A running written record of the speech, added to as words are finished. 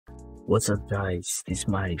What's up, guys? This is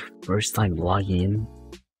my first time logging in.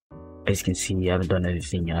 As you can see, I haven't done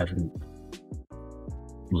anything, I haven't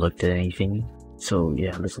looked at anything. So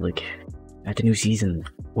yeah, let's look at the new season.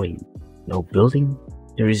 Wait, no building?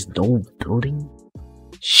 There is no building?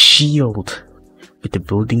 Shield! With the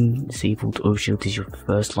building disabled, overshield is your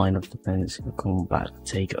first line of defense in combat.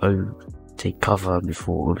 Take cover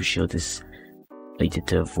before overshield is plated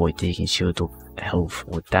to avoid taking shield of health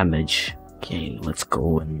or damage. Okay, let's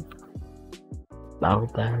go and battle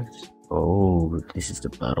pass. Oh, this is the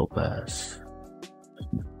battle pass.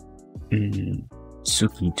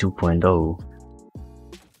 Suki 2.0.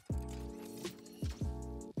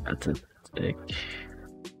 That's a thick.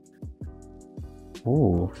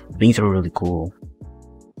 Oh, these are really cool.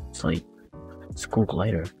 It's a cool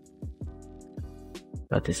glider.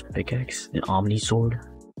 Got this pickaxe, the Omni sword.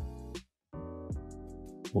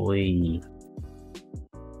 Boy.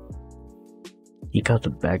 You got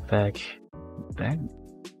the backpack.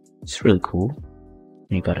 It's really cool.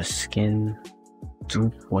 You got a skin.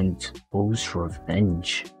 2.0's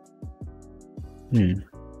revenge.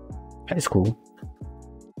 That's cool.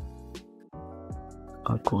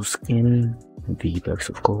 Got cool skin. V-Bucks,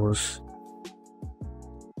 of course.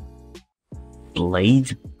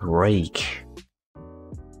 Blade break.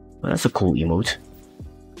 Well, that's a cool emote.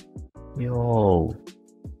 Yo.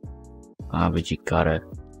 But you gotta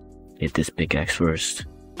hit this pickaxe first.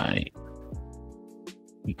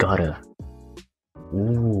 You gotta.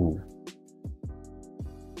 Ooh.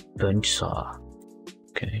 Punch saw.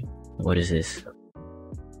 Okay. What is this?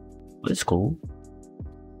 That's cool.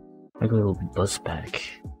 Like a little buzz pack.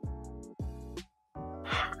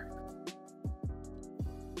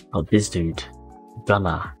 Oh, this dude.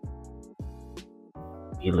 Gunna.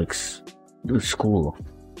 He looks cool.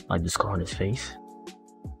 Like the scar on his face.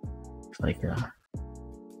 It's like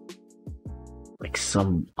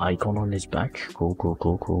some icon on his back.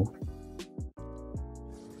 Cool.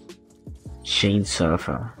 Chain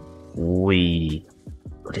Surfer. Wee.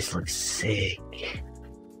 Oh, this looks sick.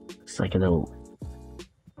 It's like a little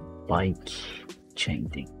bike chain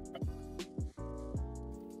thing.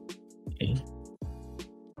 Okay.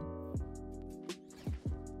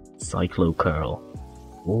 Cyclo Curl.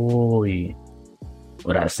 Oi.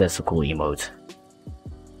 Well, that's a cool emote.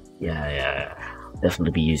 Yeah.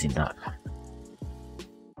 Definitely be using that.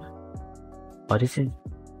 What is it?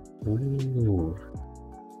 Ooh.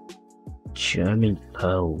 German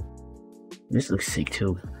Pearl. This looks sick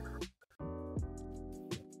too.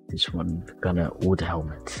 This one got an old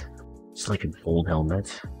helmet. It's like an old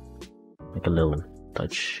helmet. Like a little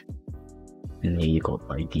touch. And here you got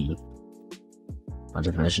like the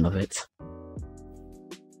other version of it.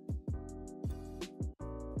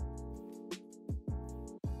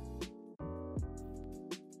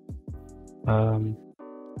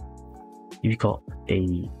 You got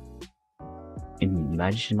a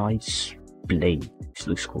Imaginite blade. This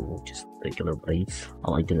looks cool, just regular blades. I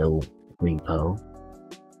like the little green pearl.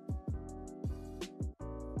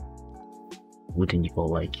 Wouldn't you go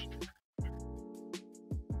like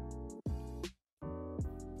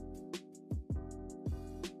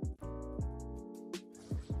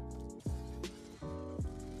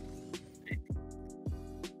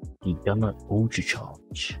the Gunner Ultra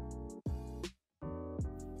Charge?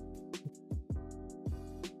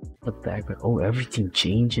 The background. Oh, everything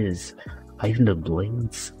changes. Even the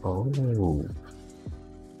blades. Oh,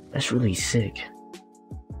 that's really sick.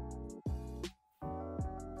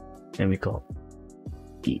 Then we got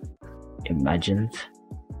the Imagined.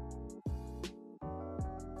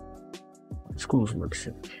 Schools look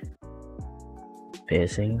sick.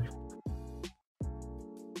 Piercing.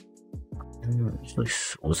 This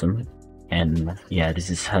looks awesome. And yeah,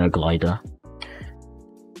 this is her glider.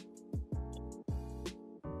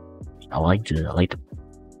 I like the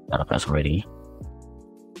battle pass already.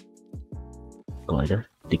 Glider,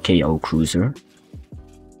 the KO Cruiser.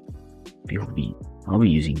 I'll be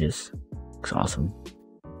using this. Looks awesome.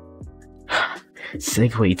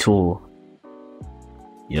 Segway tool.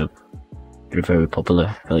 Yep, they're very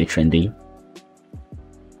popular, very trendy.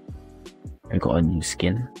 I got a new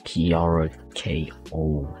skin, Kiara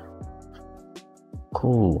KO.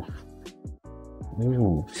 Cool.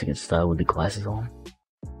 Ooh, second style with the glasses on.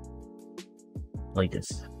 Like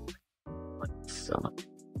this.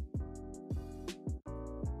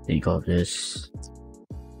 Then you got this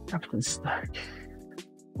Captain Stack.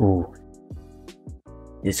 Ooh,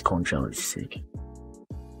 this control is sick.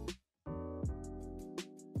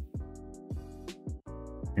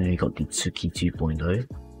 And then you got the Tsuki 2.0.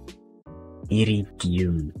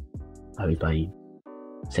 Iridium. I hope I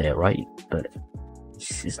said it right, but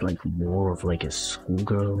this is like more of like a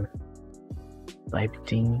schoolgirl type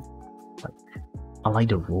thing. I like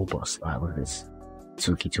the robot style of this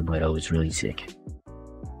Tsuki Tomato. Is really sick.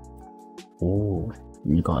 Oh,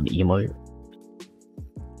 you got an emote.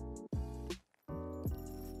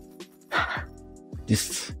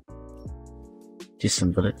 just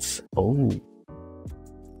some bullets. Oh,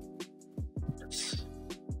 that's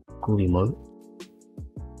cool emote.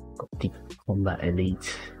 Got the combat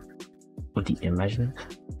elite with the imagine.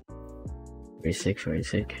 Very sick, very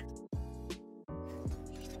sick.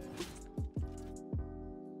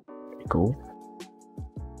 Very cool.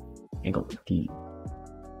 And got the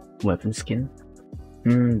weapon skin.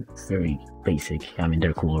 Very basic. I mean,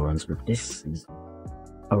 they're cooler ones, but this is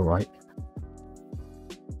alright.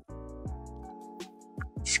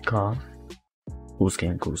 Scar. Cool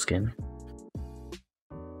skin, cool skin.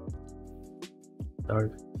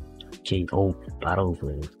 Dark. Okay, oh,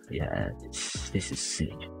 Battlefield. Yeah, this is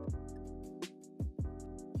sick.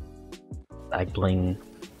 Back bling.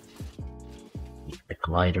 The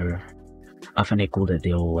glider. I find it cool that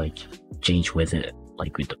they all like change with it,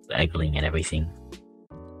 like with the back bling and everything.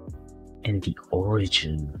 And the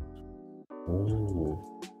origin.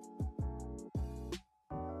 Oh,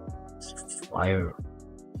 it's fire.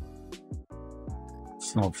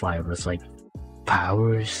 It's not fire, but it's like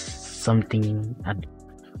powers something.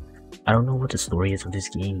 I don't know what the story is of this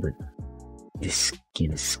game, but this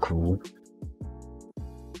skin is cool.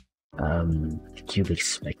 Cubic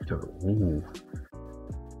Spectre. Ooh,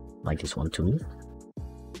 like this one too.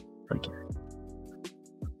 Like,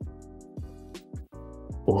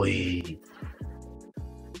 oi,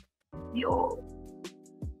 yo,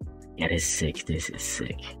 yeah, this is sick. This is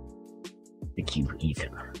sick. The Cube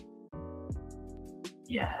Ether.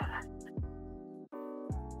 Yeah.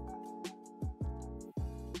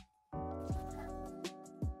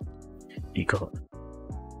 You got.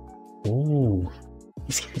 Ooh,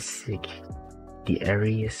 this is sick. The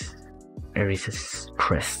Aries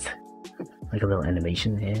crest. Like a little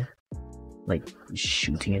animation here. Like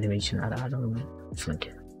shooting animation. I don't know. It's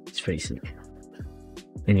like, it's very sick.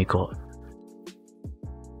 Then you got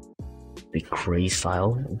the gray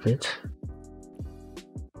style of it.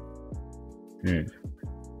 Here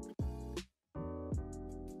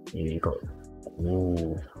you go.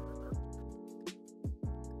 Ooh.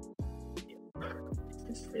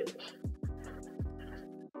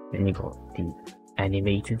 Then you got the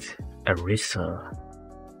animated Arisa.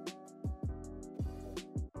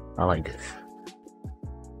 I like this.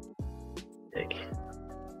 Like,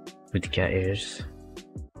 with the cat ears.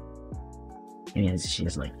 And she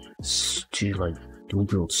has like two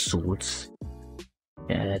dual swords.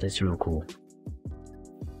 Yeah, that's real cool.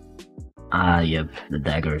 Ah, yep, the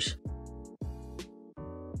daggers.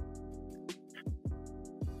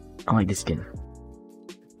 I like this skin.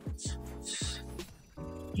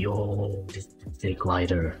 Yo, this the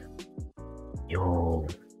glider. Yo.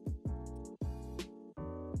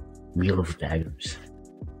 Wheel of daggers.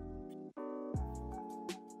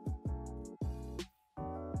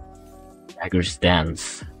 Daggers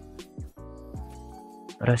dance.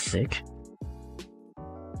 That's sick.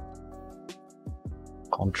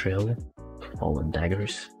 Contrail. Fallen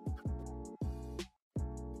daggers.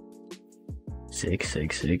 Sick.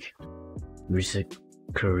 Music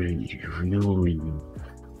really.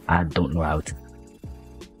 I don't know how to.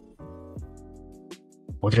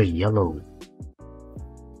 What are yellow?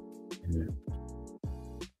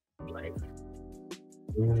 Like,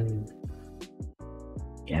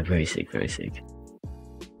 yeah, very sick.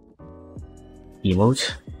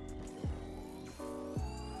 Emote.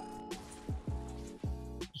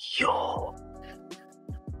 Yo,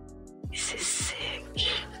 this is sick.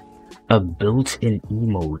 A built-in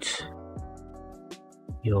emote.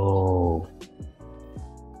 Yo.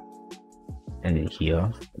 And then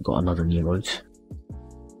here, got another emote.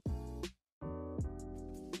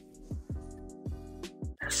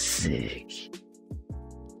 That's sick.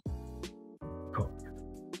 Got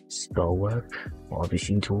spellwork,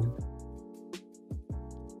 harvesting tool.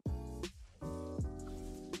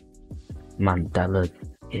 Mandala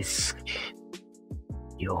disc.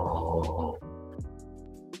 Yo.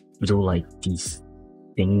 With all like these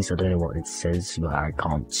things, I don't know what it says, but I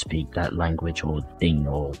can't speak that language or thing,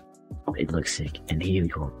 or it looks sick. And here we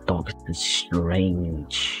go, Doctor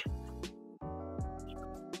Strange.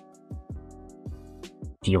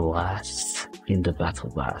 The last in the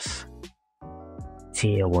battle pass.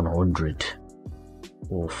 Tier 100.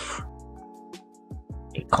 Oof.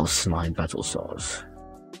 It costs 9 battle stars.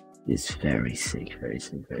 It's very sick. I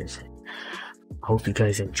hope you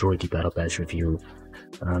guys enjoyed the battle pass review.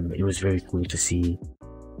 It was very cool to see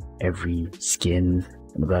every skin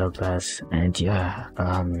in the battle pass. And yeah,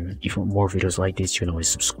 if you want more videos like this, you can always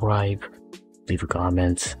subscribe, leave a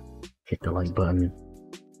comment, hit the like button.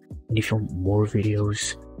 And if you want more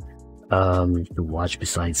videos to watch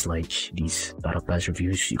besides like these battle pass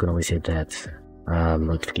reviews, you can always hit that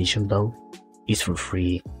notification bell. It's for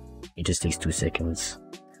free. It just takes 2 seconds.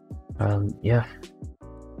 Yeah,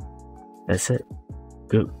 that's it.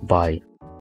 Goodbye.